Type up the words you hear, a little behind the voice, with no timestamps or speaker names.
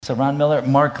So Ron Miller,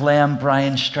 Mark Lamb,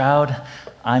 Brian Stroud.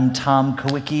 I'm Tom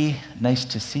Kawiecki. Nice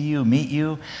to see you, meet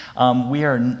you.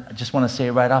 I just want to say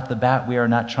right off the bat, we are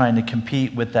not trying to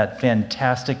compete with that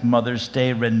fantastic Mother's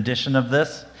Day rendition of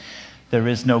this. There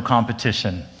is no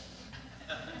competition.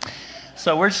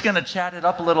 So we're just going to chat it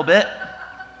up a little bit.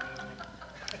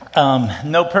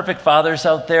 No perfect fathers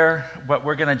out there, but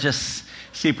we're going to just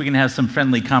see if we can have some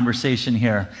friendly conversation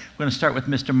here. We're going to start with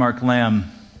Mr. Mark Lamb.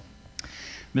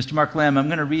 Mr. Mark Lamb, I'm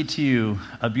going to read to you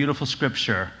a beautiful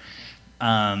scripture,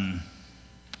 and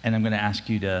I'm going to ask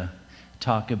you to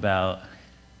talk about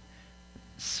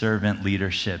servant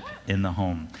leadership in the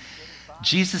home.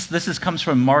 Comes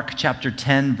from Mark chapter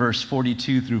 10, verse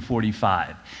 42 through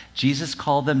 45. Jesus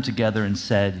called them together and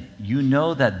said, "You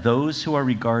know that those who are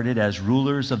regarded as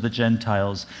rulers of the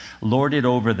Gentiles lord it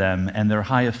over them, and their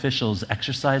high officials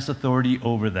exercise authority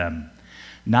over them.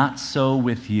 Not so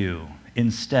with you.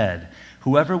 Instead,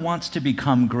 whoever wants to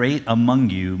become great among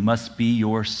you must be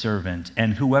your servant,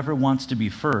 and whoever wants to be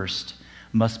first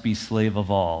must be slave of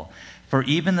all. For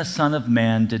even the Son of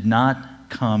Man did not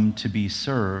come to be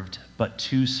served, but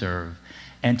to serve,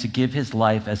 and to give his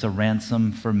life as a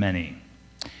ransom for many."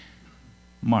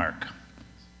 Mark,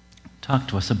 talk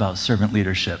to us about servant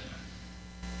leadership.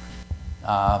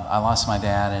 I lost my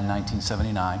dad in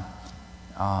 1979.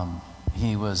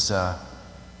 He was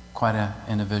quite an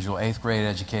individual, 8th grade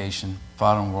education,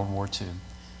 fought in World War II.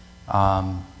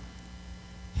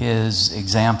 His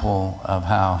example of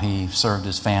how he served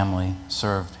his family,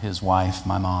 served his wife,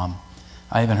 my mom.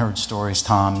 I even heard stories,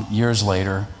 Tom, years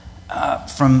later,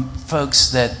 from folks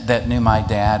that knew my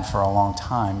dad for a long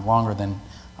time, longer than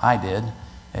I did,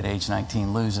 at age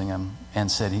 19, losing him,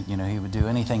 and said, he would do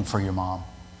anything for your mom.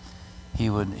 He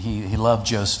loved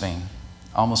Josephine,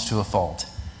 almost to a fault.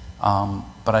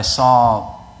 But I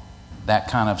saw that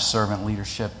kind of servant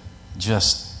leadership,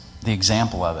 just the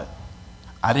example of it.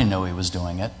 I didn't know he was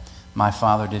doing it. My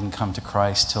father didn't come to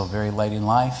Christ till very late in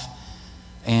life,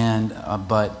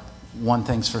 but one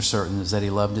thing's for certain is that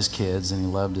he loved his kids and he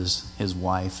loved his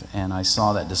wife, and I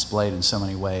saw that displayed in so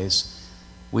many ways.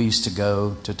 We used to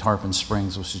go to Tarpon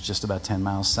Springs, which is just about 10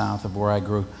 miles south of where I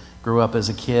grew up as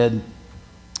a kid,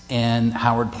 and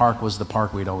Howard Park was the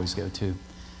park we'd always go to.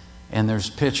 And there's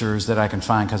pictures that I can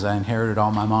find because I inherited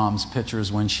all my mom's pictures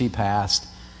when she passed.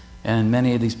 And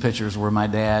many of these pictures were my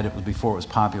dad. It was before it was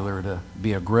popular to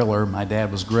be a griller. My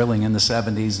dad was grilling in the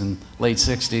 70s and late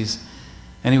 60s.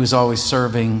 And he was always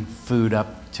serving food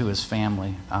up to his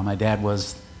family. My dad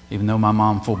was, even though my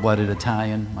mom full-blooded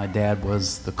Italian, my dad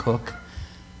was the cook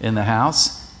in the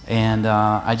house. And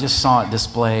I just saw it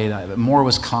displayed. More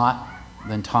was caught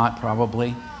than taught,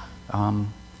 probably.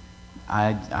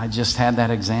 I just had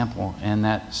that example and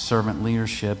that servant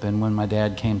leadership. And when my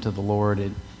dad came to the Lord,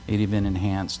 it even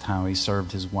enhanced how he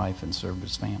served his wife and served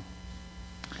his family.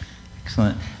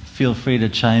 Excellent. Feel free to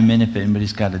chime in if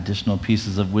anybody's got additional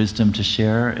pieces of wisdom to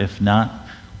share. If not,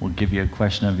 we'll give you a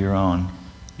question of your own.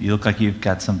 You look like you've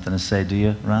got something to say, do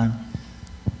you, Ron?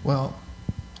 Well,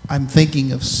 I'm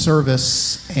thinking of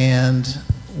service and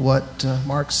what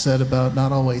Mark said about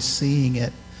not always seeing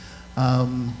it.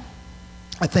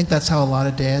 I think that's how a lot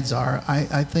of dads are.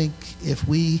 I think if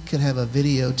we could have a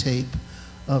videotape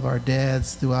of our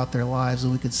dads throughout their lives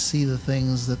and we could see the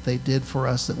things that they did for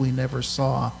us that we never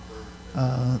saw,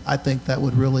 I think that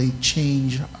would really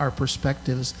change our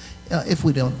perspectives if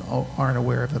we aren't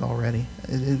aware of it already.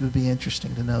 It would be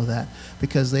interesting to know that,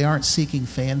 because they aren't seeking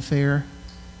fanfare.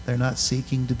 They're not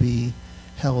seeking to be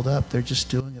held up. They're just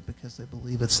doing it because they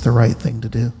believe it's the right thing to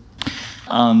do.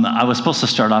 I was supposed to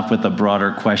start off with a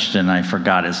broader question. I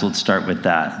forgot it, so let's start with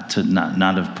that, to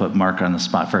not have put Mark on the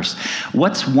spot first.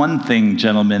 What's one thing,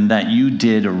 gentlemen, that you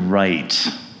did right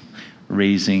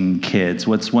raising kids?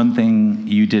 What's one thing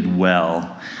you did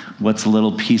well? What's a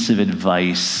little piece of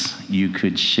advice you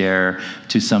could share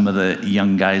to some of the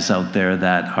young guys out there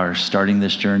that are starting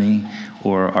this journey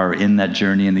or are in that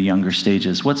journey in the younger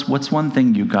stages? What's one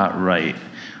thing you got right?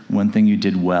 One thing you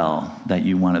did well that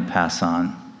you want to pass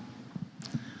on?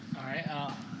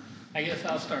 I guess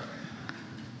I'll start.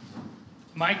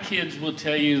 My kids will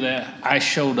tell you that I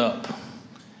showed up.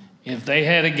 If they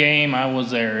had a game, I was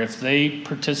there. If they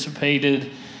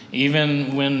participated,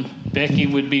 even when Becky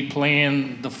would be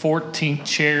playing the 14th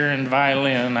chair and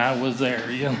violin, I was there,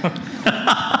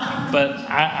 But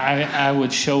I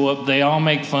would show up. They all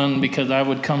make fun because I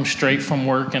would come straight from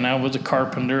work, and I was a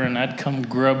carpenter, and I'd come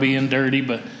grubby and dirty,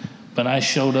 but I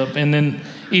showed up. And then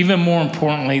even more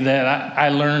importantly, that I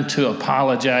learned to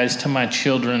apologize to my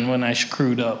children when I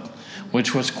screwed up,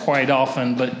 which was quite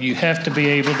often, but you have to be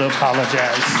able to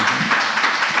apologize.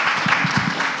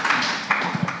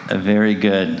 Very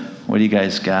good. What do you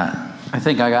guys got? I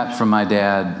think I got from my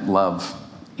dad love.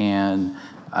 And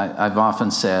I've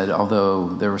often said, although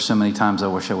there were so many times I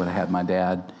wish I would have had my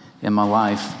dad in my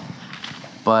life,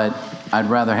 but I'd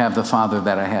rather have the father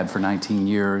that I had for 19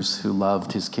 years who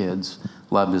loved his kids,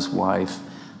 loved his wife,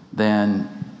 than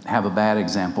have a bad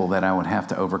example that I would have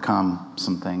to overcome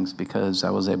some things, because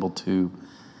I was able to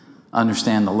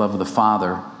understand the love of the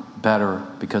father better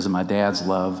because of my dad's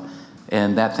love.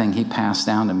 And that thing he passed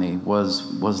down to me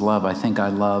was love. I think I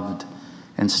loved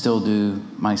and still do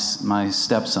my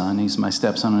stepson. He's my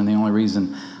stepson, and the only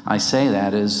reason I say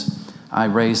that is I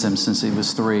raised him since he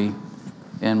was 3.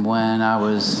 And when I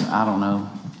was,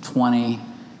 20,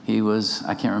 he was,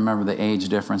 I can't remember the age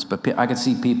difference, but I could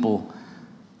see people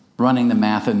running the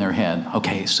math in their head.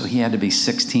 Okay, so he had to be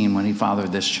 16 when he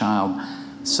fathered this child.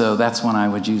 So that's when I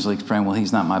would usually explain, well,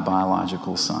 he's not my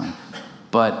biological son.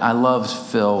 But I loved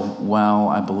Phil well,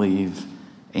 I believe,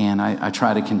 and I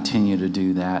try to continue to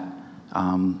do that.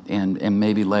 And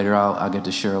maybe later I'll get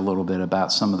to share a little bit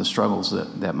about some of the struggles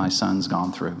that my son's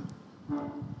gone through.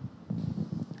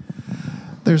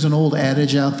 There's an old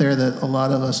adage out there that a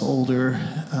lot of us older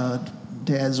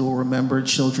dads will remember: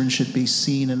 children should be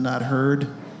seen and not heard.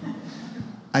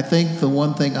 I think the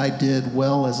one thing I did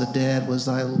well as a dad was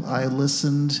I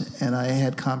listened and I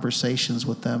had conversations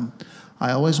with them.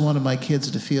 I always wanted my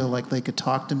kids to feel like they could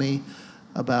talk to me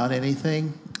about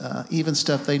anything, even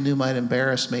stuff they knew might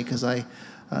embarrass me, because they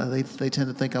tend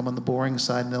to think I'm on the boring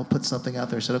side, and they'll put something out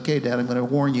there. I said, okay, Dad, I'm going to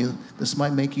warn you. This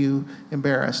might make you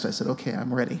embarrassed. I said, okay,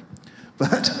 I'm ready.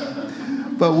 But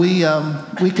we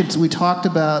talked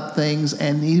about things,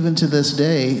 and even to this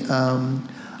day,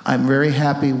 I'm very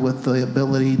happy with the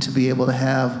ability to be able to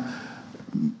have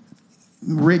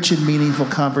rich and meaningful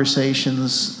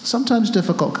conversations, sometimes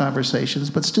difficult conversations,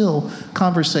 but still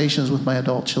conversations with my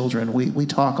adult children. We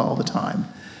talk all the time.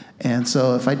 And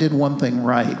so if I did one thing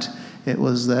right, it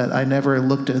was that I never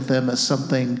looked at them as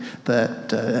something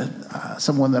that,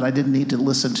 someone that I didn't need to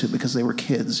listen to because they were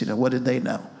kids. What did they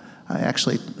know? I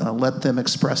actually let them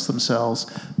express themselves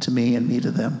to me and me to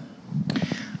them.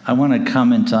 I want to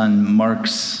comment on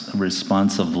Mark's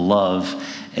response of love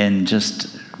and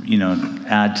just,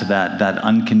 add to that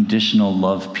unconditional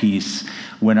love piece.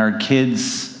 When our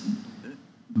kids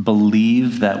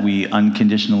believe that we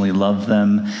unconditionally love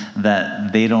them,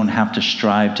 that they don't have to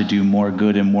strive to do more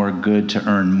good and more good to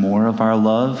earn more of our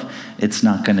love, it's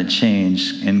not going to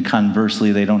change. And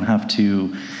conversely, they don't have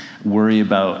to worry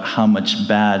about how much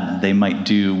bad they might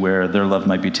do where their love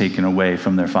might be taken away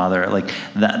from their father. Like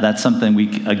that's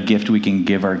something a gift we can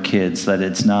give our kids, that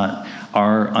it's not,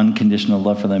 our unconditional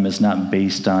love for them is not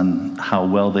based on how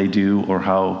well they do or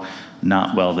how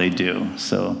not well they do.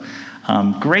 So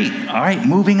great. All right,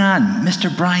 moving on.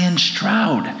 Mr. Brian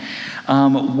Stroud,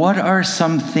 what are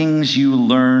some things you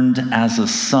learned as a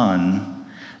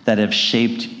son that have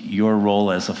shaped your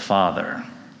role as a father?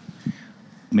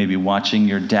 Maybe watching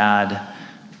your dad.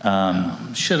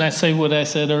 Should I say what I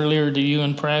said earlier to you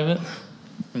in private?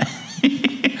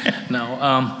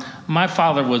 No. My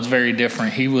father was very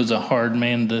different. He was a hard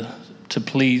man to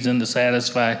please and to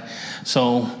satisfy.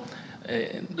 So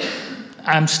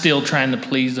I'm still trying to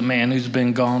please a man who's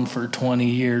been gone for 20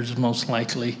 years, most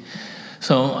likely.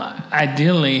 So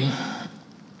ideally,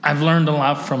 I've learned a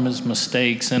lot from his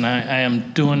mistakes, and I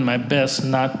am doing my best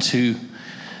not to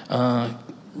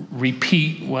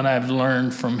repeat what I've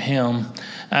learned from him.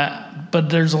 But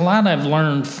there's a lot I've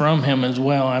learned from him as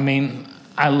well. I mean,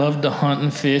 I love to hunt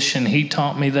and fish, and he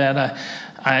taught me that.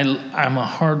 I'm a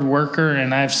hard worker,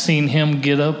 and I've seen him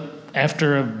get up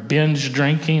after a binge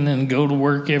drinking and go to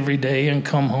work every day and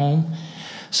come home.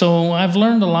 So I've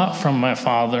learned a lot from my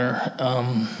father.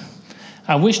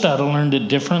 I wished I'd have learned it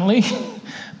differently,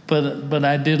 but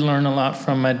I did learn a lot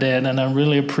from my dad, and I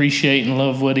really appreciate and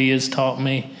love what he has taught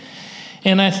me.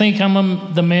 And I think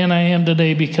I'm the man I am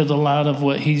today because a lot of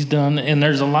what he's done. And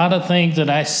there's a lot of things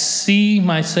that I see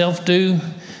myself do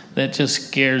that just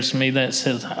scares me, that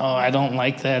says, oh, I don't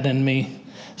like that in me.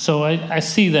 So I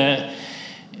see that.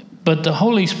 But the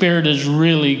Holy Spirit is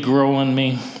really growing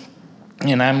me.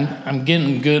 And I'm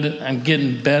getting good. I'm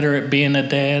getting better at being a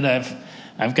dad.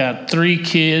 I've got 3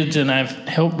 kids, and I've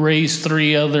helped raise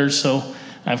 3 others. So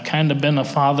I've kind of been a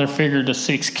father figure to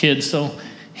 6 kids. So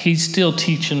he's still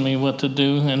teaching me what to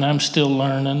do, and I'm still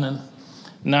learning. And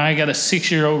now I got a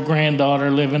 6-year-old granddaughter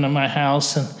living in my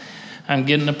house, and I'm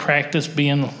getting to practice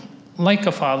being like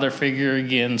a father figure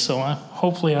again. So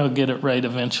hopefully I'll get it right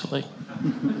eventually.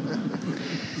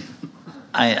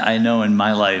 I know in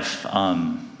my life,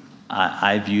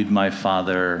 I viewed my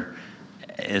father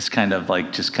is kind of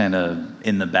like just kind of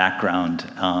in the background.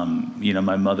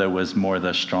 My mother was more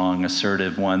the strong,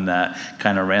 assertive one that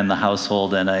kind of ran the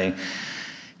household, and I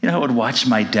would watch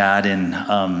my dad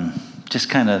and just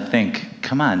kind of think,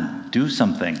 come on, do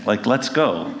something. Like, let's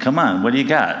go. Come on, what do you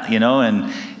got? And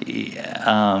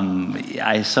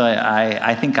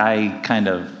I think I kind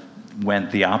of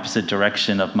went the opposite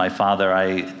direction of my father,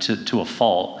 to a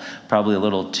fault. Probably a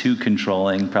little too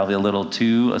controlling, probably a little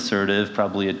too assertive,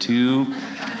 probably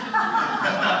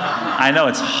I know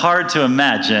it's hard to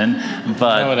imagine,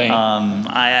 but No, it ain't.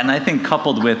 I think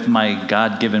coupled with my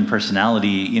God-given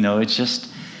personality, it's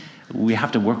just, we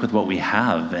have to work with what we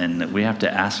have, and we have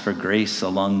to ask for grace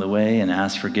along the way and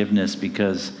ask forgiveness,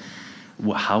 because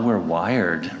how we're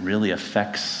wired really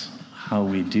affects how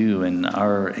we do, and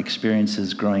our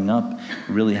experiences growing up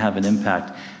really have an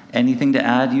impact. Anything to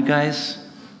add, you guys?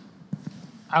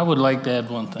 I would like to add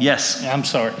one thing. Yes. I'm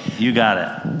sorry. You got it.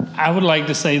 I would like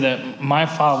to say that my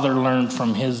father learned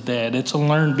from his dad. It's a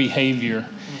learned behavior.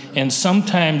 And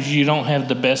sometimes you don't have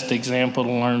the best example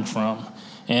to learn from.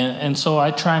 And so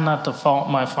I try not to fault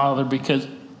my father, because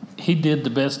he did the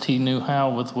best he knew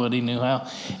how with what he knew how.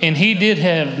 And he did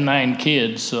have 9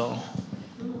 kids, so.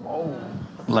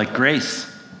 Like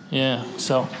Grace. Yeah,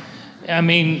 so,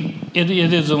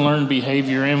 it is a learned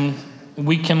behavior, and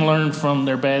we can learn from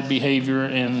their bad behavior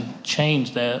and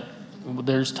change that.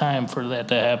 There's time for that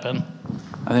to happen.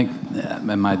 I think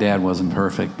my dad wasn't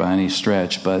perfect by any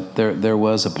stretch, but there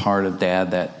was a part of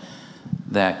Dad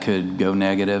that could go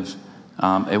negative.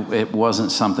 It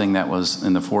wasn't something that was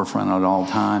in the forefront at all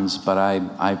times, but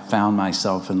I found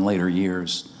myself in later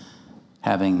years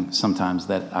having sometimes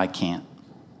that I can't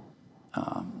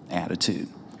attitude,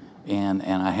 and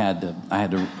I had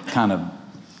to kind of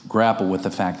grapple with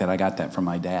the fact that I got that from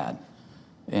my dad,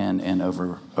 and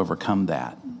overcome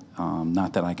that.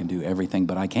 Not that I can do everything,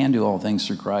 but I can do all things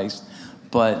through Christ.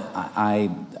 But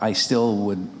I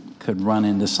still could run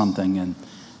into something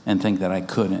and think that I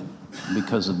couldn't,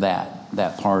 because of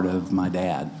that part of my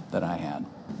dad that I had,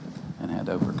 and had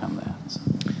to overcome that. So.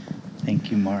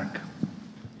 Thank you, Mark.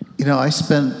 I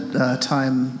spent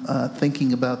time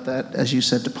thinking about that, as you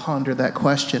said, to ponder that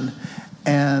question.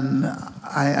 And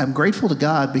I'm grateful to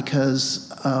God,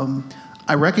 because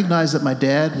I recognize that my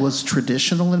dad was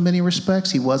traditional in many respects.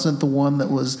 He wasn't the one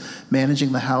that was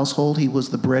managing the household. He was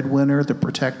the breadwinner, the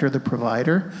protector, the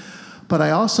provider. But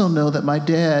I also know that my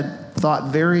dad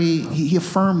thought he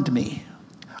affirmed me.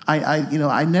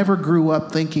 I never grew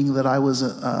up thinking that I was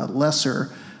lesser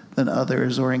than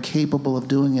others or incapable of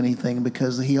doing anything,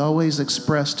 because he always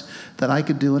expressed that I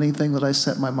could do anything that I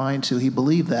set my mind to. He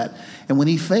believed that. And when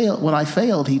I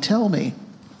failed, he'd tell me,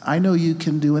 I know you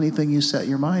can do anything you set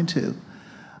your mind to.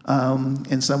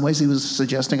 In some ways, he was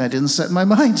suggesting I didn't set my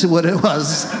mind to what it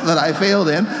was that I failed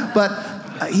in,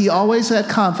 but he always had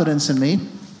confidence in me.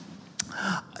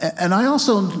 And I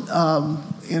also,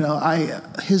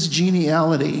 his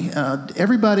geniality,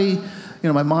 everybody,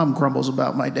 my mom grumbles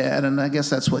about my dad, and I guess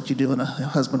that's what you do in a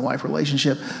husband-wife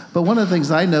relationship. But one of the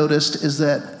things I noticed is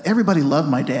that everybody loved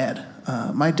my dad.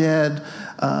 My dad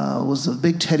was a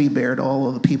big teddy bear to all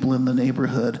of the people in the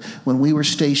neighborhood. When we were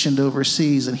stationed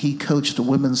overseas and he coached a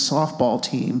women's softball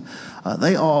team,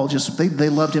 they all they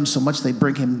loved him so much they'd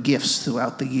bring him gifts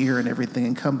throughout the year and everything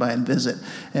and come by and visit.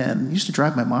 And it used to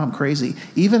drive my mom crazy.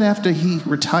 Even after he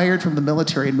retired from the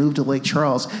military and moved to Lake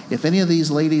Charles, if any of these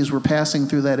ladies were passing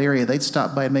through that area, they'd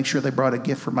stop by and make sure they brought a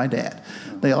gift for my dad.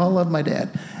 They all loved my dad.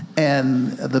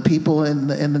 And the people in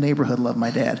the neighborhood loved my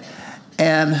dad.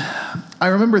 And I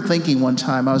remember thinking one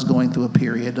time, I was going through a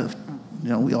period of,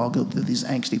 we all go through these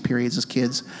angsty periods as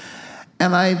kids.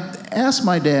 And I asked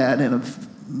my dad, in a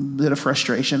bit of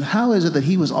frustration, how is it that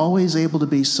he was always able to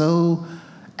be so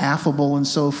affable and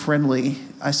so friendly?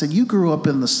 I said, you grew up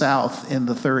in the South in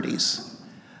the 30s.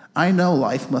 I know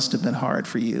life must have been hard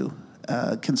for you,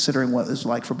 considering what it was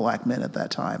like for black men at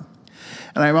that time.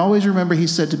 And I always remember he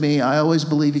said to me, I always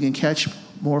believe you can catch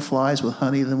more flies with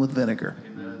honey than with vinegar.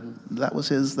 That was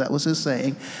his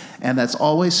saying, and that's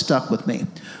always stuck with me.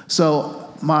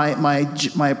 So my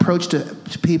approach to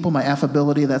people, my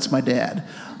affability, that's my dad.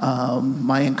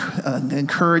 My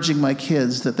encouraging my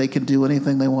kids that they can do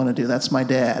anything they want to do, that's my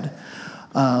dad.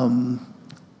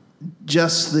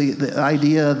 Just the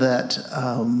idea that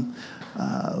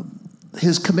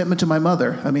his commitment to my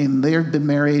mother. I mean, they have been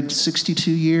married 62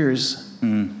 years.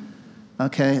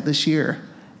 This year.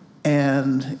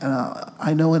 And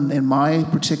I know in my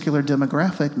particular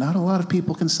demographic, not a lot of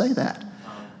people can say that.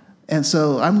 And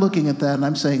so I'm looking at that and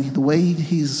I'm saying the way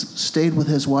he's stayed with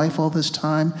his wife all this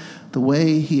time, the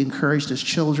way he encouraged his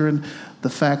children, the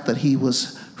fact that he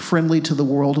was friendly to the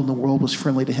world and the world was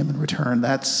friendly to him in return.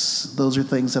 Those are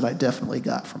things that I definitely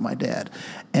got from my dad.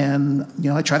 And,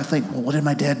 I try to think, well, what did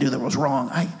my dad do that was wrong?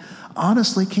 I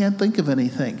honestly can't think of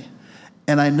anything.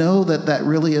 And I know that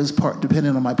really is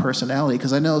dependent on my personality,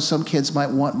 because I know some kids might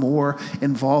want more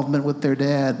involvement with their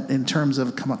dad in terms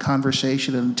of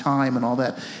conversation and time and all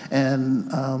that.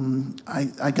 And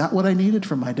I got what I needed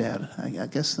from my dad. I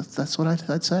guess that's what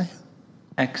I'd say.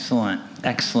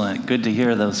 Excellent. Good to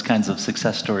hear those kinds of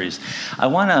success stories. I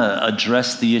want to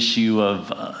address the issue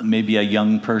of maybe a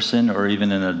young person or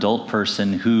even an adult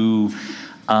person who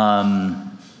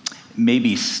may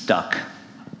be stuck.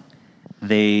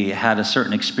 They had a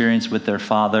certain experience with their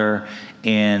father,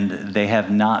 and they have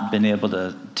not been able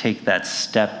to take that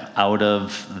step out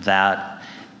of that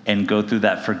and go through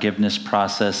that forgiveness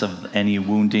process of any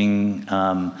wounding,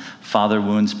 father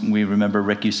wounds. We remember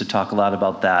Rick used to talk a lot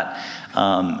about that.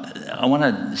 I want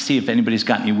to see if anybody's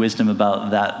got any wisdom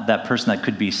about that person that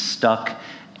could be stuck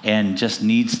and just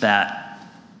needs that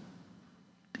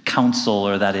counsel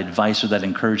or that advice or that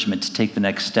encouragement to take the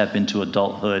next step into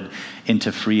adulthood,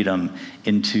 into freedom,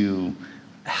 into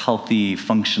healthy,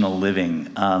 functional living.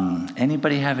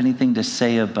 Anybody have anything to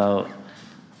say about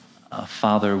a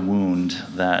father wound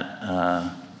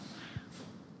that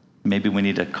maybe we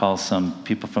need to call some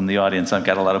people from the audience? I've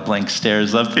got a lot of blank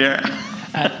stares up here.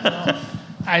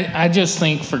 I just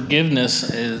think forgiveness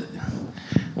is,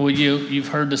 well, you've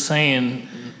heard the saying,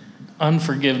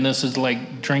 unforgiveness is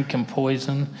like drinking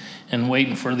poison and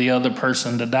waiting for the other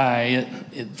person to die.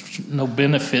 It's no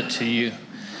benefit to you.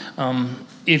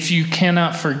 If you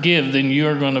cannot forgive, then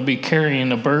you're going to be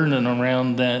carrying a burden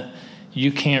around that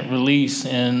you can't release,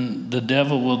 and the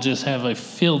devil will just have a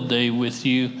field day with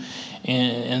you,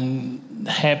 and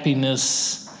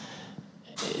happiness,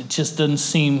 it just doesn't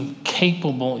seem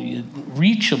capable,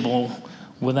 reachable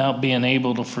without being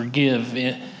able to forgive.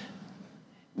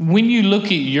 When you look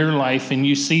at your life and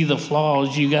you see the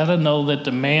flaws, you got to know that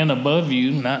the man above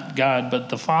you, not God, but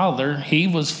the Father, he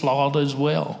was flawed as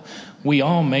well. We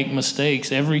all make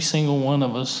mistakes, every single one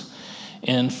of us.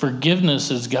 And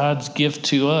forgiveness is God's gift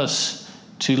to us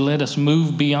to let us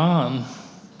move beyond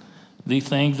the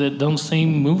things that don't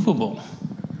seem movable.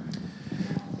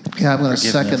 Yeah, I'm going to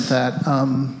second that.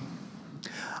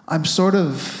 I'm sort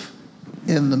of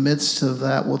in the midst of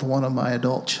that with one of my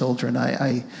adult children.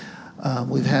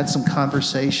 We've had some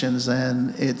conversations,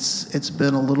 and it's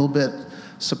been a little bit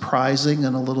surprising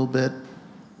and a little bit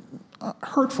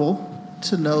hurtful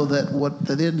to know that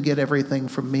they didn't get everything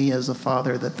from me as a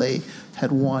father that they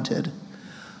had wanted.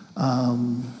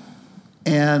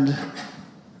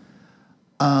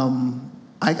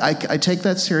 I take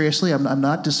that seriously. I'm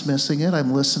not dismissing it.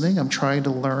 I'm listening. I'm trying to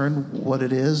learn what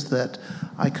it is that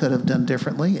I could have done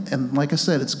differently. And like I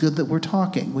said, it's good that we're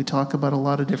talking. We talk about a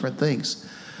lot of different things.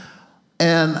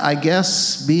 And I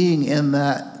guess being on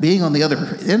the other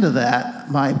end of that,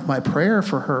 my prayer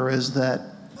for her is that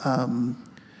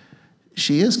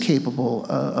she is capable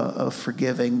of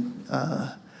forgiving.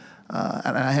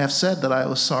 And I have said that I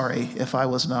was sorry if I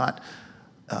was not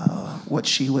what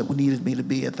she needed me to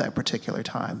be at that particular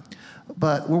time.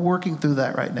 But we're working through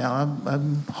that right now.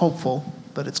 I'm hopeful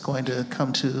that it's going to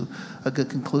come to a good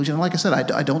conclusion. And like I said,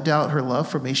 I don't doubt her love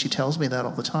for me. She tells me that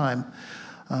all the time.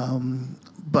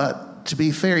 But to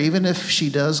be fair, even if she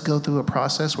does go through a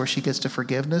process where she gets to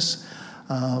forgiveness,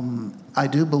 I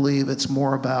do believe it's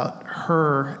more about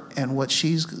her and what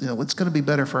she's, what's going to be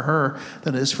better for her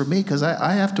than it is for me, because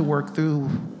I have to work through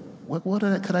what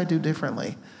could I do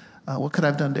differently? What could I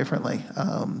have done differently?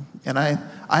 And I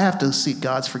have to seek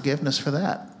God's forgiveness for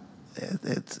that.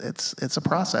 It's a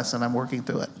process, and I'm working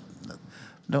through it.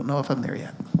 Don't know if I'm there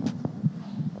yet.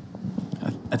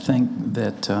 I think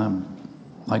that,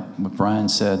 like what Brian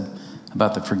said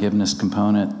about the forgiveness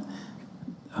component,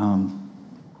 I'm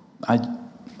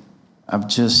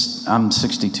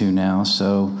 62 now,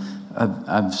 so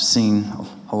I've seen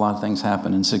a lot of things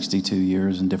happen in 62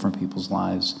 years in different people's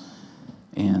lives,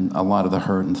 and a lot of the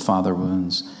hurt and father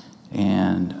wounds,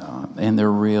 and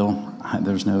they're real.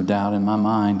 There's no doubt in my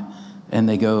mind, and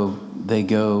they go.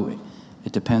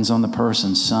 It depends on the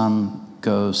person. Some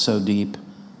go so deep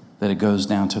that it goes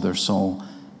down to their soul,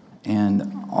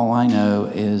 and all I know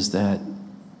is that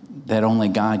only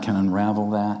God can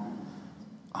unravel that.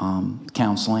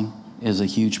 Counseling is a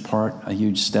huge part, a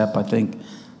huge step, I think,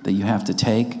 that you have to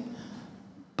take,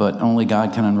 but only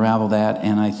God can unravel that.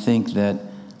 And I think that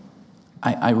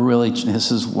I really,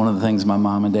 this is one of the things my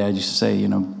mom and dad used to say,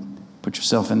 put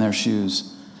yourself in their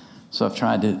shoes. So I've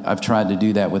tried to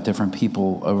do that with different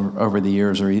people over the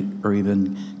years, or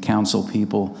even counsel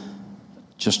people,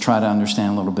 just try to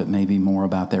understand a little bit maybe more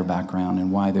about their background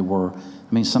and why they were.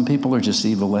 I mean, some people are just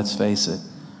evil, let's face it.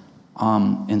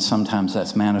 And sometimes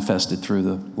that's manifested through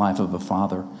the life of a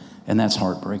father, and that's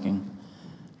heartbreaking.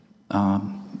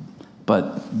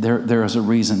 But there is a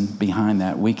reason behind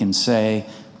that. We can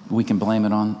blame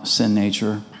it on sin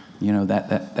nature. You know,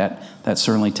 that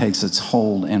certainly takes its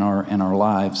hold in our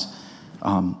lives.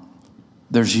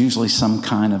 There's usually some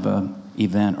kind of a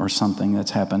event or something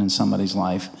that's happened in somebody's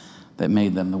life that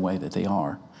made them the way that they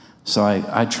are. So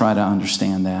I try to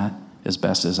understand that as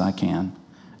best as I can.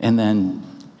 And then,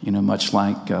 you know, much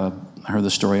like I heard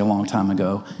the story a long time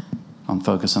ago on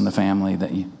Focus on the Family,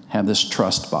 that you have this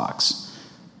trust box.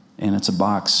 And it's a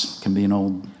box, can be an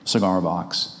old cigar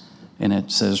box, and it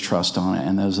says trust on it.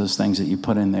 And those things that you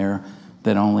put in there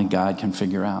that only God can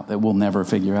figure out, that we'll never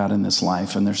figure out in this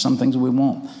life. And there's some things we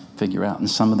won't figure out. And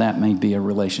some of that may be a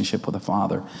relationship with a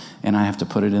father. And I have to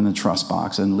put it in the trust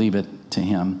box and leave it to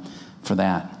him for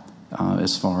that.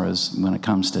 As far as when it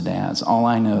comes to dads. All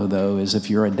I know, though, is if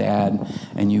you're a dad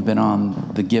and you've been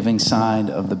on the giving side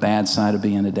of the bad side of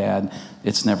being a dad,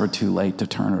 it's never too late to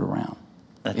turn it around.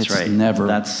 That's right.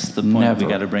 That's the point we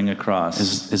got to bring across.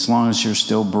 As long as you're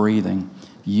still breathing,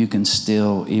 you can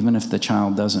still, even if the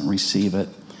child doesn't receive it,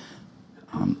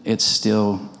 it's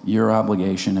still your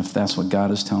obligation, if that's what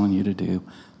God is telling you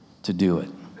to do it.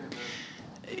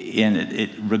 And it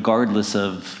regardless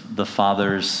of the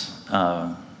father's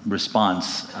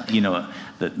response, you know,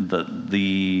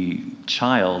 the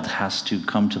child has to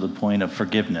come to the point of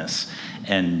forgiveness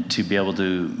and to be able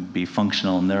to be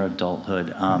functional in their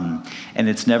adulthood. And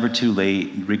it's never too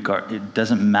late. It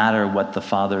doesn't matter what the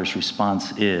father's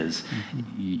response is.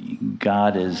 Mm-hmm.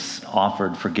 God has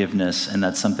offered forgiveness, and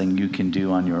that's something you can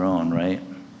do on your own, right?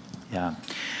 Yeah.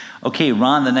 Okay,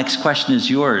 Ron, the next question is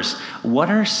yours. What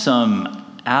are some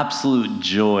absolute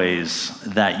joys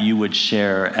that you would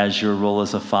share as your role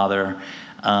as a father?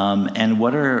 And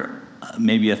what are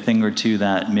maybe a thing or two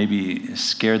that maybe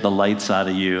scared the lights out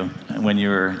of you when you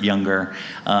were younger?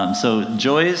 So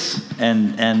joys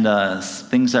and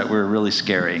things that were really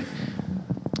scary.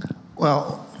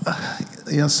 Well,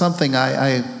 you know, something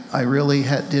I really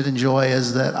did enjoy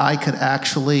is that I could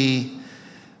actually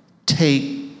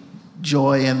take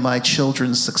joy in my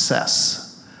children's success.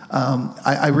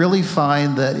 I really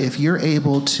find that if you're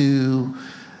able to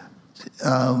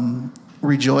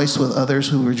rejoice with others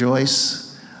who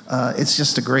rejoice, it's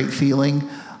just a great feeling.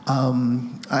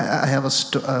 I have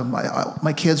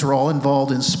my kids were all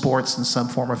involved in sports in some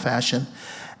form or fashion,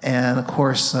 and of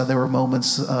course there were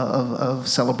moments of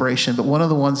celebration. But one of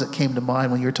the ones that came to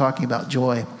mind when you were talking about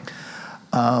joy,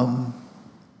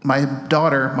 my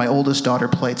oldest daughter,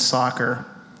 played soccer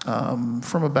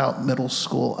from about middle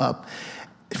school up.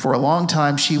 For a long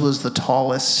time, she was the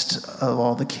tallest of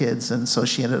all the kids, and so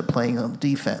she ended up playing on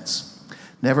defense.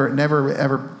 Never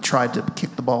ever tried to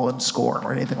kick the ball and score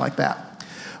or anything like that.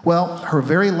 Well, her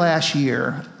very last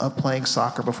year of playing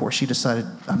soccer before she decided,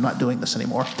 I'm not doing this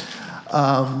anymore,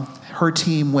 her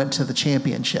team went to the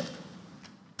championship.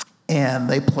 And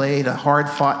they played a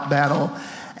hard-fought battle,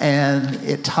 and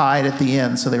it tied at the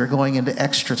end, so they were going into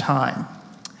extra time.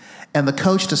 And the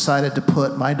coach decided to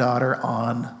put my daughter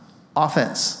on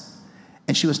offense,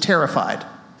 and she was terrified.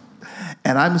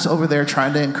 And I'm just over there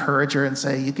trying to encourage her and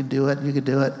say, you can do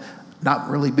it, not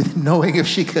really knowing if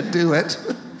she could do it.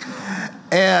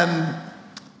 And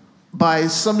by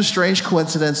some strange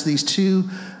coincidence,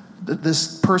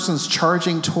 this person's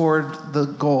charging toward the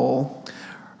goal.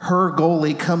 Her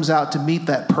goalie comes out to meet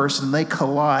that person. They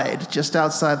collide just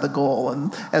outside the goal.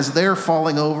 And as they're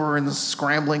falling over and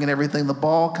scrambling and everything, the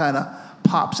ball kind of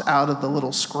pops out of the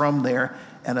little scrum there,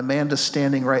 and Amanda's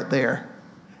standing right there.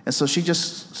 And so she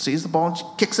just sees the ball and she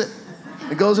kicks it.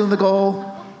 It goes in the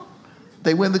goal.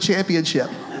 They win the championship.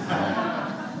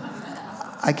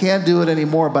 I can't do it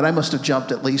anymore, but I must have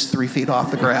jumped at least 3 feet off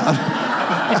the ground.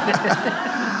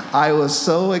 I was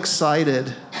so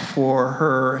excited for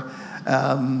her.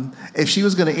 If she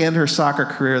was going to end her soccer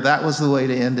career, that was the way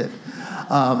to end it.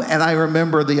 And I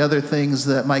remember the other things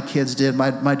that my kids did.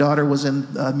 My daughter was in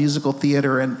musical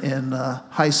theater in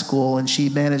high school, and she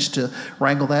managed to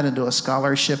wrangle that into a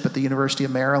scholarship at the University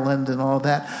of Maryland and all of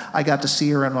that. I got to see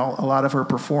her in a lot of her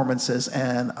performances,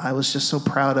 and I was just so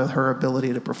proud of her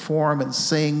ability to perform and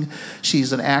sing.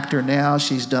 She's an actor now.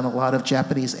 She's done a lot of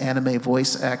Japanese anime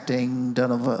voice acting,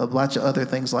 done a bunch of other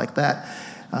things like that.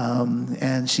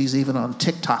 And she's even on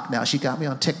TikTok now. She got me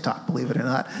on TikTok, believe it or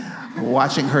not,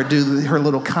 watching her do her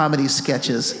little comedy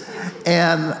sketches.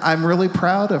 And I'm really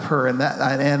proud of her, and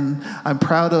I'm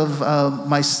proud of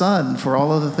my son for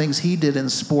all of the things he did in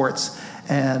sports.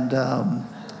 And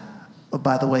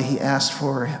By the way, he asked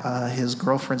for his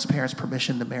girlfriend's parents'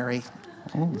 permission to marry.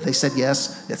 They said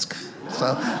yes.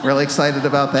 So really excited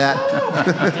about that.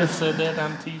 I just said that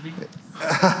on TV.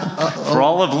 For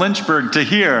all of Lynchburg to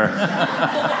hear.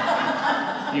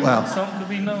 You want something to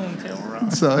be known, tell Ron.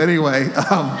 So anyway,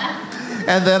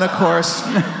 and then of course,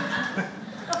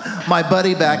 my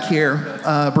buddy back here,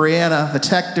 Brianna, the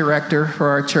tech director for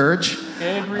our church.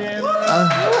 Hey, Brianna.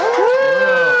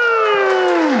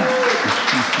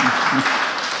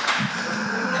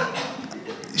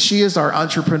 She is our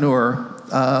entrepreneur,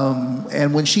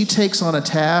 and when she takes on a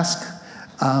task,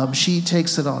 she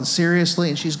takes it on seriously,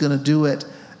 and she's going to do it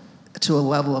to a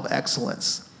level of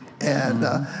excellence. And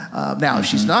now, if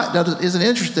she's isn't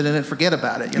interested in it, forget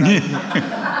about it.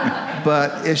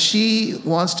 But if she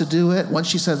wants to do it, once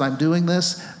she says, "I'm doing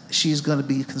this," she's going to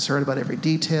be concerned about every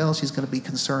detail. She's going to be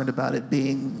concerned about it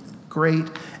being great,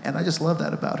 and I just love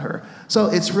that about her. So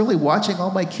it's really watching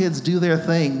all my kids do their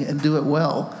thing and do it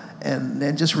well,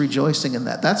 and just rejoicing in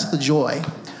that. That's the joy.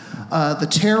 The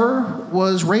terror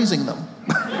was raising them.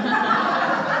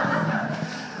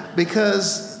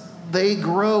 Because they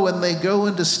grow and they go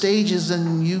into stages,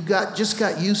 and you just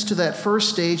got used to that first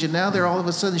stage, and now they're all of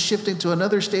a sudden shifting to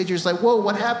another stage. You're just like, whoa,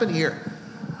 what happened here?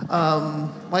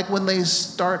 Like when they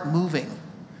start moving,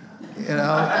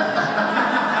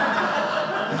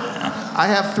 I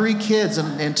have 3 kids,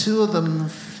 and 2 of them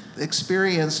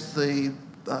experienced the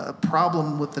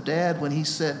problem with the dad when he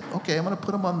said, okay, I'm going to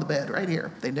put them on the bed right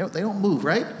here. They don't move,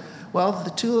 right? Well,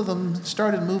 the 2 of them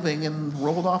started moving and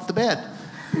rolled off the bed.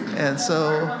 And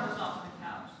so,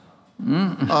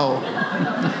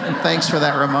 thanks for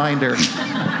that reminder.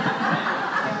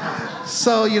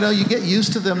 So, you get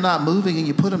used to them not moving, and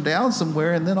you put them down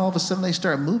somewhere, and then all of a sudden they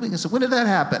start moving. And so, when did that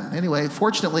happen? Anyway,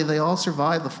 fortunately, they all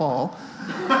survived the fall.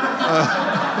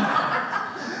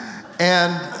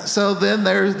 And so then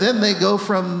they go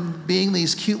from being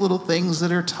these cute little things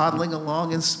that are toddling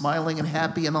along and smiling and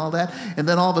happy and all that, and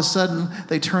then all of a sudden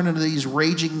they turn into these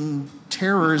raging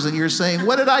terrors, and you're saying,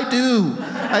 what did I do?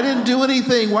 I didn't do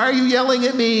anything. Why are you yelling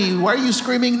at me? Why are you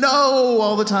screaming no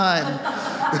all the time?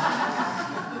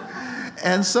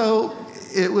 And so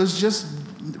it was just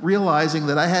realizing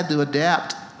that I had to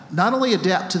adapt, not only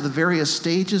adapt to the various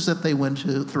stages that they went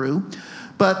through,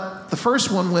 but the first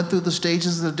one went through the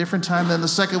stages at a different time than the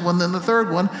second one, than the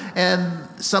third one, and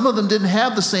some of them didn't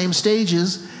have the same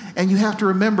stages, and you have to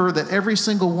remember that every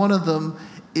single one of them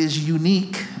is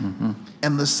unique,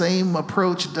 and the same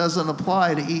approach doesn't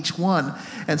apply to each one.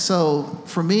 And so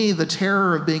for me, the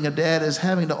terror of being a dad is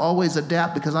having to always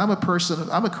adapt, because I'm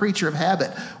a creature of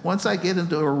habit. Once I get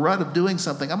into a rut of doing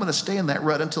something, I'm going to stay in that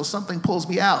rut until something pulls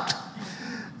me out.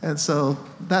 And so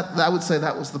that, I would say,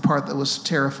 that was the part that was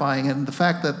terrifying. And the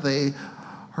fact that they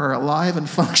are alive and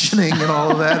functioning and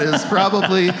all of that is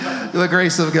probably the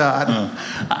grace of God.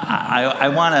 I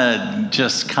want to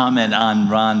just comment on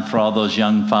Ron, for all those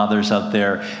young fathers out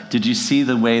there. Did you see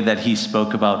the way that he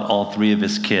spoke about all 3 of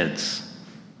his kids?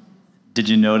 Did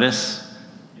you notice?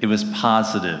 It was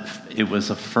positive. It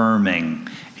was affirming.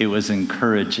 It was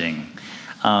encouraging.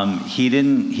 He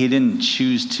didn't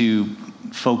choose to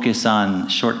focus on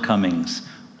shortcomings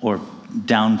or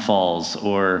downfalls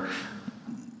or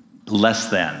less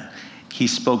than. He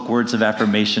spoke words of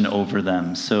affirmation over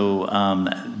them. So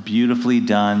beautifully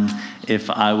done. If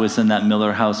I was in that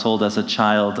Miller household as a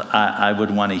child, I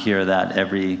would want to hear that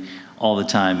all the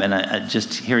time. And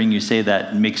just hearing you say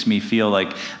that makes me feel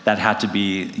like that had to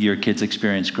be your kid's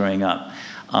experience growing up.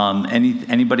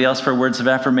 Anybody else for words of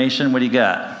affirmation? What do you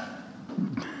got?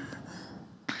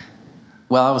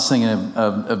 Well, I was thinking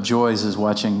of joys as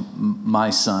watching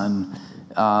my son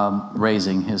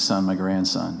raising his son, my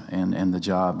grandson, and the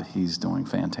job he's doing,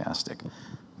 fantastic,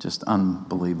 just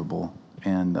unbelievable.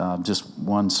 And just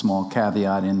one small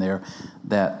caveat in there,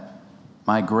 that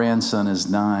my grandson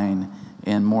is 9,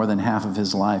 and more than half of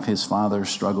his life, his father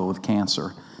struggled with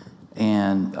cancer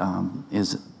and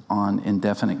is on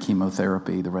indefinite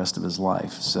chemotherapy the rest of his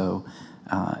life. So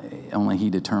only he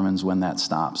determines when that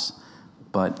stops.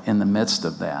 But in the midst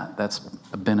of that, that's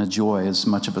been a joy, as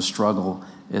much of a struggle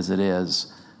as it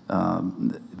is,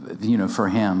 for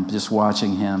him, just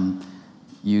watching him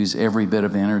use every bit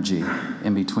of energy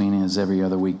in between his every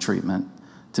other week treatment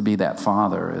to be that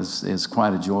father is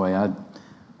quite a joy.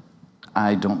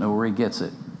 I don't know where he gets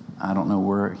it. I don't know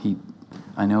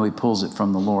I know he pulls it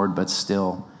from the Lord, but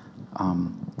still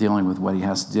dealing with what he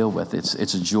has to deal with.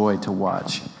 It's a joy to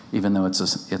watch, even though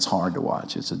it's hard to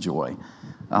watch. It's a joy.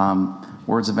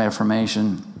 Words of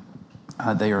affirmation,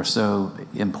 they are so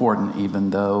important, even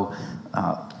though,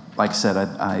 like I said,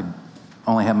 I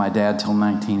only had my dad till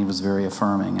 19. He was very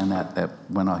affirming, and that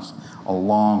went a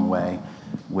long way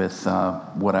with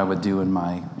what I would do in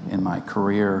my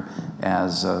career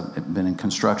as been in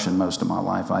construction most of my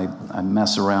life. I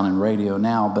mess around in radio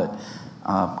now, but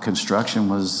construction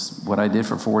was what I did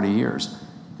for 40 years.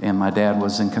 And my dad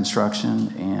was in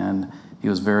construction, and he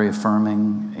was very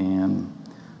affirming, and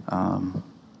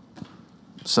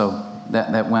so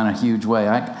that went a huge way.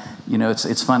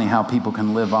 It's funny how people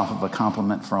can live off of a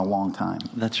compliment for a long time.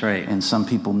 That's right. And some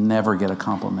people never get a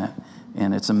compliment.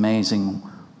 And it's amazing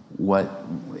what,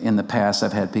 in the past,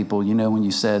 I've had people, when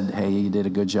you said, hey, you did a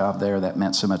good job there, that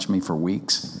meant so much to me for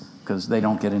weeks, because they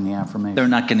don't get any affirmation. They're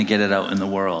not going to get it out in the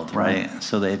world, right?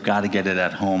 So they've got to get it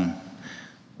at home.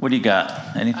 What do you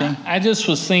got? Anything? I just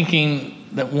was thinking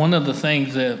that one of the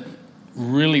things that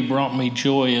really brought me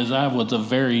joy is I was a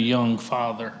very young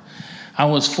father. I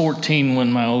was 14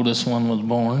 when my oldest one was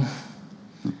born.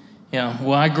 Yeah,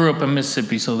 well, I grew up in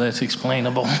Mississippi, so that's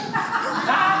explainable.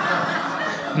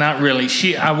 Not really.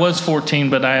 I was 14,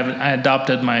 but I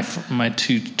adopted my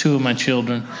two of my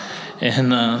children,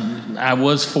 and I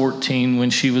was 14 when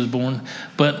she was born.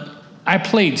 But I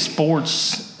played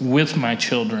sports with my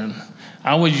children.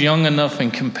 I was young enough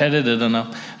and competitive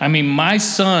enough. I mean, my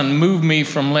son moved me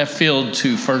from left field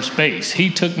to first base. He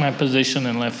took my position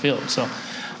in left field. So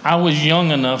I was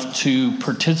young enough to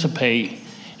participate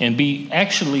and be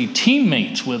actually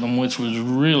teammates with him, which was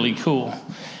really cool.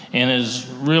 And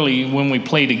when we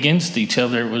played against each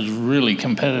other, it was really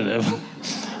competitive.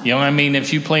 I mean,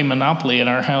 if you play Monopoly at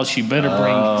our house, you better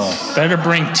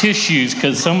bring tissues,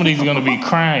 because somebody's going to be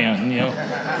crying,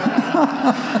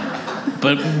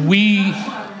 But we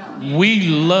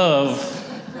love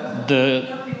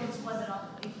the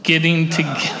getting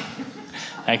together.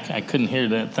 I couldn't hear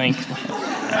that, thank you.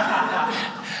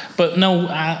 But no,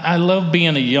 I love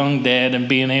being a young dad and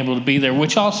being able to be there,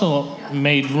 which also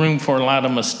made room for a lot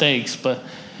of mistakes. But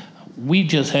we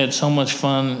just had so much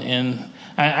fun. And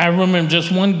I remember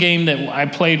just one game that I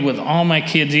played with all my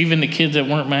kids, even the kids that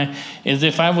weren't mine, is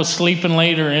if I was sleeping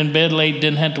late or in bed late,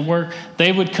 didn't have to work,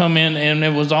 they would come in, and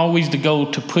it was always the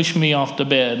goal to push me off the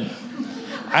bed.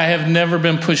 I have never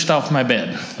been pushed off my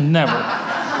bed. Never. All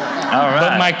right.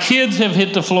 But my kids have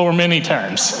hit the floor many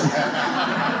times.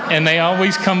 And they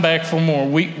always come back for more.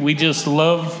 We just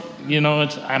love,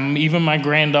 even my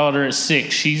granddaughter is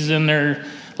 6. She's in there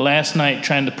last night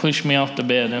trying to push me off the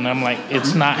bed, and I'm like,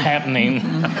 it's not happening.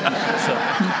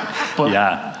 But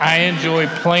yeah. I enjoy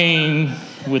playing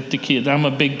with the kids. I'm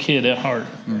a big kid at heart.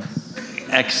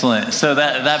 Excellent. So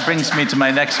that brings me to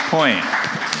my next point.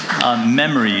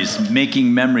 Memories,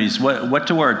 making memories. What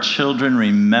do our children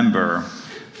remember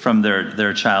from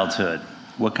their childhood?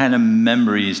 What kind of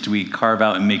memories do we carve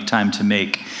out and make time to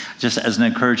make? Just as an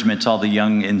encouragement to all the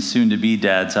young and soon-to-be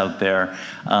dads out there,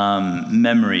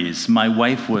 memories. My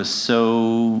wife was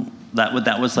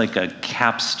that was like a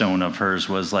capstone of hers,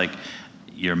 was like,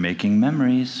 you're making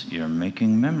memories, you're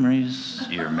making memories,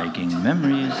 you're making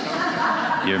memories,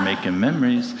 you're making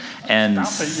memories. And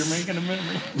stop it, you're making a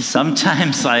memory.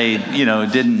 Sometimes I,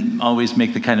 didn't always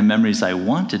make the kind of memories I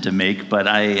wanted to make, but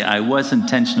I was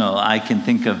intentional. I can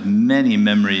think of many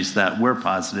memories that were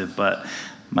positive, but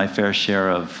my fair share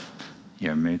of,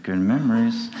 you're making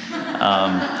memories.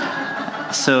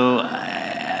 So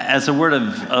as a word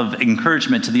of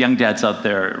encouragement to the young dads out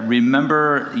there,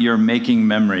 remember you're making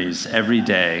memories every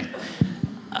day.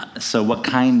 So what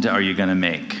kind are you going to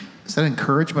make? Is that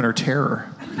encouragement or terror?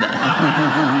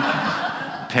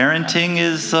 Parenting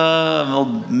is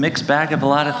a mixed bag of a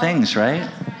lot of things, right?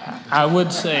 I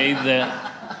would say that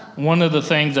one of the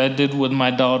things I did with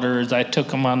my daughter is I took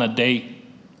them on a date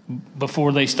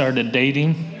before they started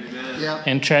dating. Yep.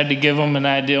 And tried to give them an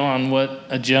idea on what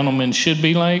a gentleman should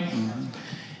be like. Mm-hmm.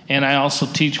 And I also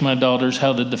teach my daughters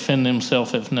how to defend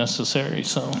themselves if necessary.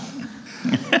 So,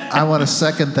 I want to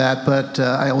second that, but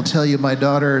I will tell you, my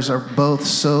daughters are both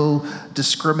so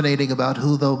discriminating about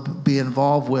who they'll be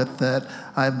involved with that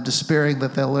I'm despairing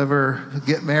that they'll ever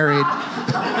get married.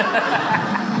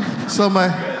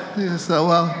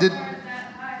 Did.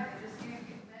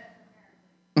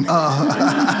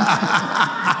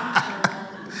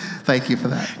 Thank you for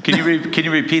that. Can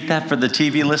you repeat that for the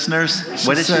TV listeners?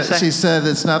 What did she say? She said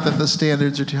it's not that the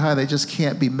standards are too high; they just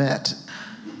can't be met.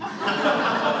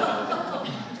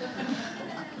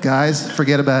 Guys,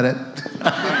 forget about it.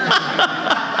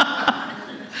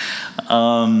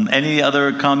 Any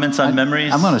other comments on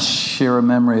memories? I'm going to share a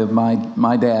memory of my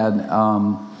dad.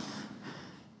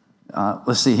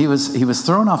 Let's see. He was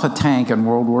thrown off a tank in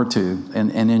World War II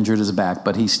and injured his back,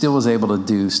 but he still was able to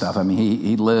do stuff. I mean,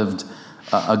 he lived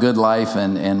a good life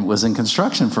and was in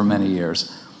construction for many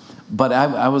years. But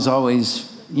I was always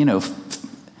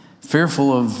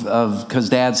fearful of because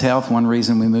Dad's health. One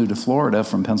reason we moved to Florida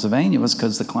from Pennsylvania was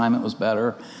because the climate was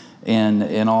better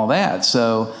and all that.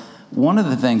 So one of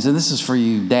the things, and this is for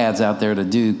you dads out there to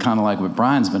do, kind of like what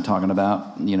Brian's been talking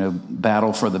about,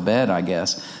 battle for the bed, I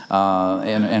guess,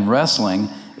 and wrestling,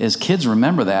 is kids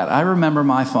remember that. I remember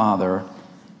my father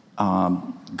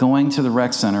going to the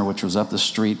rec center, which was up the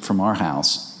street from our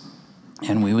house,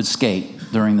 and we would skate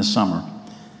during the summer.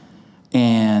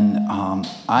 And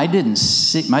I didn't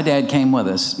see, my dad came with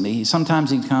us.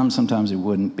 Sometimes he'd come, sometimes he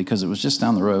wouldn't, because it was just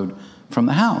down the road from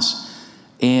the house.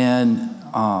 And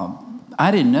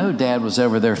I didn't know Dad was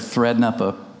over there threading up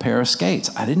a pair of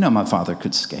skates. I didn't know my father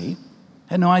could skate.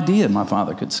 I had no idea my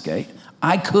father could skate.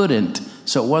 I couldn't,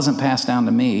 so it wasn't passed down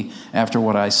to me after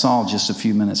what I saw just a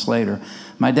few minutes later.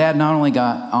 My dad not only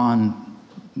got on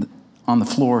the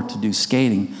floor to do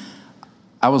skating,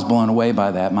 I was blown away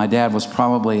by that. My dad was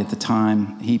probably at the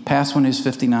time, he passed when he was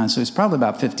 59, so he was probably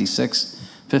about 56,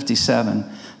 57.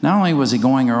 Not only was he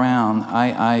going around,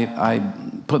 I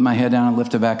put my head down and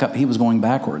lifted back up, he was going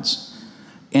backwards.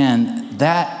 And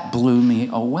that blew me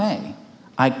away.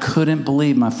 I couldn't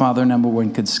believe my father, number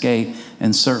one, could skate,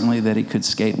 and certainly that he could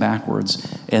skate backwards.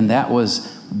 And that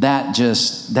was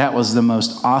the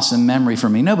most awesome memory for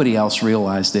me. Nobody else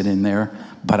realized it in there,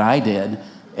 but I did.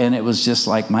 And it was just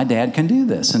like, my dad can do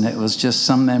this. And it was just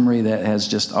some memory that has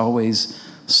just always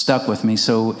stuck with me.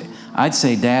 So I'd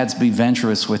say, dads, be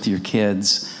venturous with your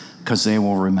kids because they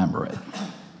will remember it.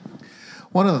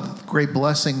 One of the great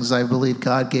blessings I believe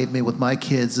God gave me with my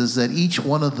kids is that each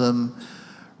one of them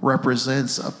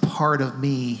represents a part of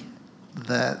me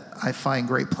that I find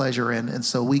great pleasure in. And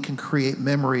so we can create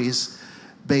memories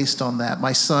based on that.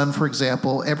 My son, for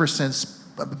example, ever since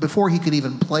before he could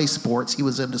even play sports, he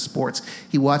was into sports.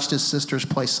 He watched his sisters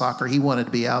play soccer. He wanted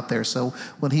to be out there. So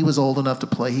when he was old enough to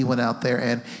play, he went out there,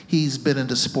 and he's been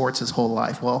into sports his whole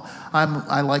life. Well,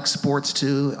 I like sports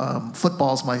too.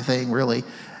 Football's my thing, really.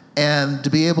 And to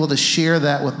be able to share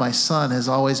that with my son has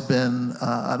always been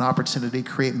an opportunity to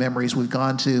create memories. We've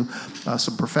gone to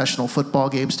some professional football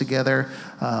games together.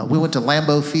 We went to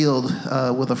Lambeau Field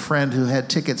with a friend who had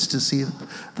tickets to see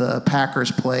the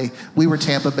Packers play. We were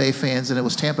Tampa Bay fans, and it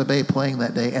was Tampa Bay playing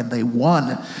that day, and they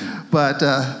won. But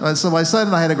so my son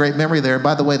and I had a great memory there.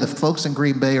 By the way, the folks in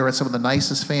Green Bay are some of the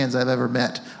nicest fans I've ever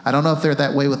met. I don't know if they're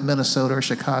that way with Minnesota or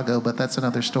Chicago, but that's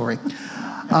another story.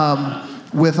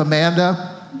 With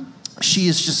Amanda, she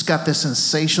has just got this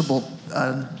insatiable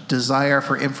desire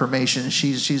for information.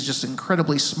 She's just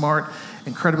incredibly smart,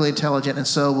 incredibly intelligent. And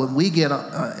so when we get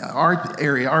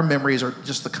our memories are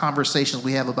just the conversations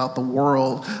we have about the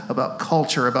world, about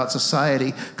culture, about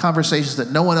society, conversations that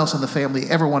no one else in the family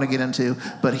ever want to get into,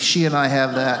 but she and I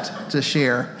have that to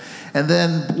share. And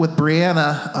then with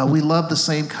Brianna, we love the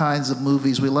same kinds of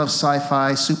movies. We love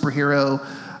sci-fi, superhero,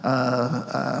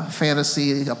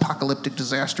 fantasy, apocalyptic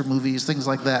disaster movies, things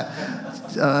like that.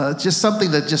 Just something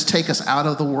that just take us out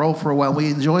of the world for a while. We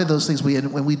enjoy those things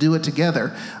when we do it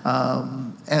together.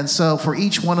 And so for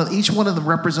each one of them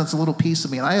represents a little piece of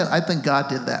me. And I think God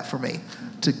did that for me,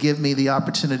 to give me the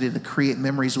opportunity to create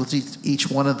memories with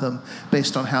each one of them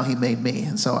based on how he made me.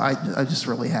 And so I'm just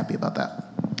really happy about that.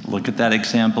 Look at that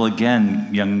example again,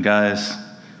 young guys.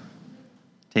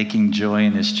 Taking joy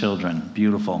in his children.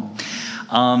 Beautiful.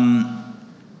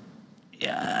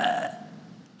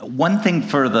 One thing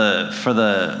for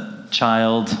the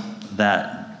child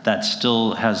that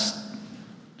still has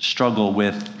struggle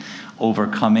with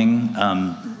overcoming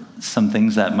some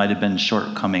things that might have been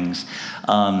shortcomings.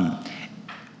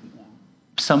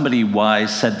 Somebody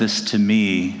wise said this to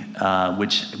me,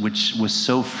 which was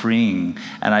so freeing,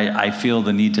 and I feel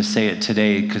the need to say it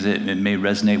today because it may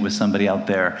resonate with somebody out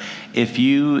there. If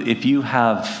you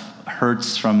have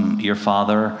hurts from your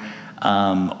father,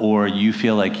 or you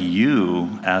feel like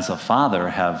you as a father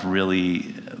have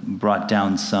really brought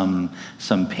down some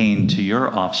pain to your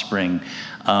offspring,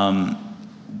 the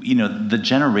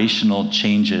generational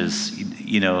changes,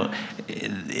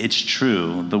 it's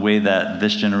true. The way that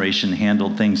this generation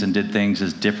handled things and did things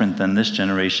is different than this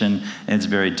generation, and it's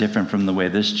very different from the way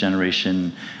this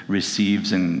generation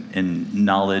receives in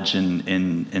knowledge and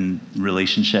in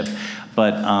relationship.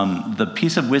 But the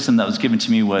piece of wisdom that was given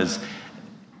to me was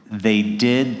they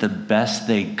did the best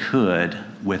they could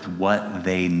with what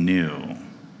they knew.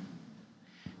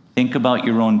 Think about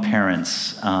your own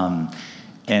parents,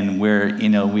 and where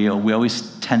we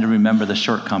always tend to remember the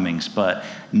shortcomings, but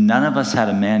none of us had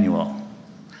a manual.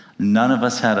 None of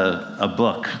us had a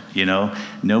book,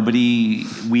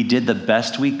 we did the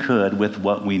best we could with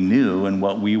what we knew and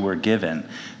what we were given.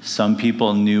 Some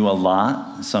people knew a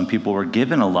lot, some people were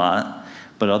given a lot,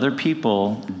 but other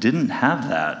people didn't have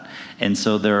that. And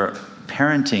so they're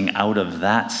parenting out of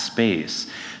that space.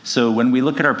 So when we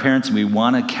look at our parents and we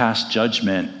want to cast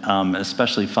judgment,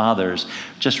 especially fathers,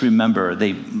 just remember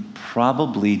they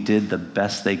probably did the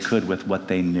best they could with what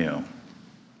they knew.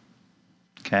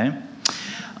 Okay?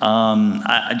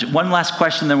 One last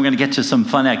question, then we're going to get to some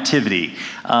fun activity.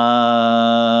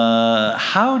 How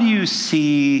do you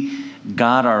see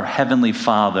God, our Heavenly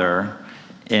Father,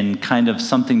 in kind of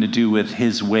something to do with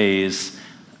His ways,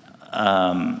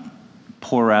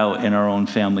 pour out in our own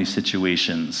family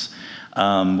situations?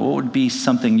 What would be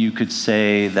something you could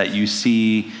say that you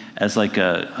see as like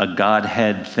a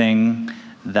Godhead thing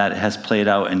that has played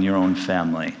out in your own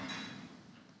family?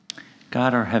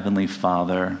 God, our Heavenly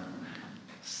Father,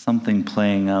 something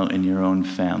playing out in your own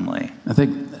family. I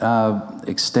think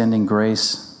extending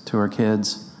grace to our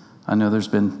kids. I know there's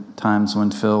been times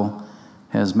when Phil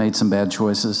has made some bad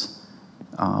choices,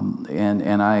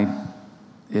 and I,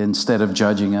 instead of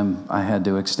judging him, I had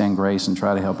to extend grace and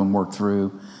try to help him work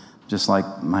through, just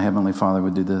like my Heavenly Father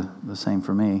would do the same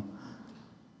for me.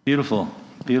 Beautiful,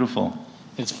 beautiful.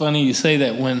 It's funny you say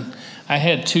that. When I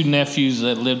had 2 nephews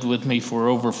that lived with me for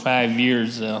over 5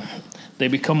 years, they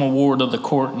become a ward of the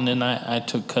court, and then I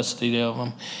took custody of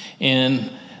them.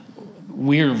 And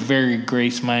we're very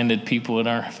grace-minded people in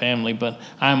our family, but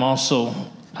I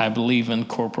believe in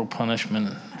corporal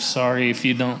punishment. Sorry if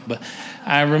you don't, but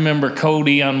I remember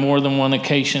Cody on more than one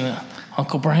occasion,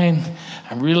 Uncle Brian,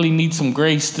 I really need some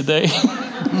grace today.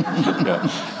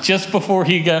 Just before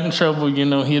he got in trouble,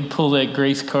 he'd pull that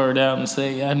grace card out and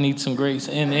say, I need some grace.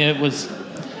 And it was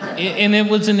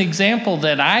an example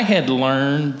that I had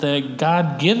learned that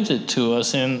God gives it to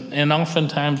us. And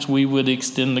oftentimes we would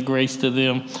extend the grace to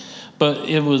them. But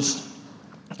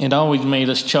it always made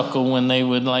us chuckle when they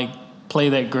would play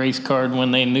that grace card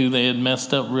when they knew they had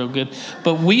messed up real good.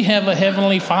 But we have a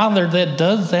Heavenly Father that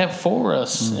does that for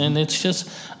us. Mm-hmm. And it's just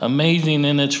amazing.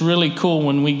 And it's really cool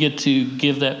when we get to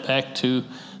give that back to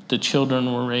the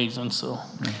children we're raising. So,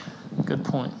 good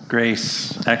point.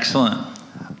 Grace. Excellent.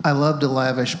 I love to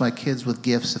lavish my kids with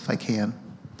gifts if I can.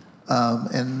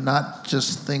 And not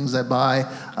just things I buy.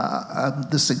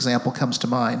 This example comes to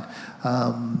mind.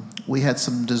 We had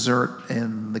some dessert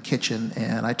in the kitchen,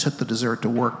 and I took the dessert to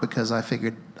work because I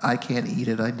figured I can't eat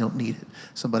it. I don't need it.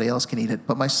 Somebody else can eat it.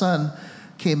 But my son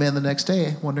came in the next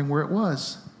day wondering where it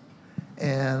was.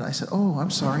 And I said, oh, I'm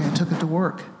sorry, I took it to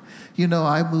work.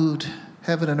 I moved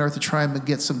heaven and earth to try and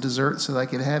get some dessert so that I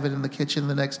could have it in the kitchen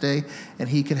the next day, and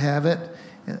he could have it.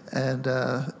 And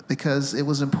because it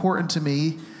was important to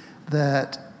me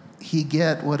that he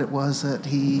get what it was that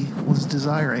he was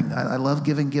desiring. I love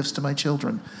giving gifts to my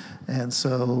children. And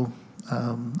so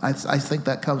I think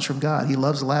that comes from God. He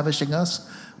loves lavishing us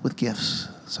with gifts.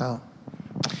 So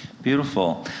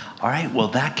beautiful. All right, well,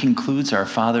 that concludes our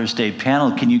Father's Day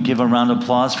panel. Can you give a round of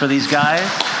applause for these guys?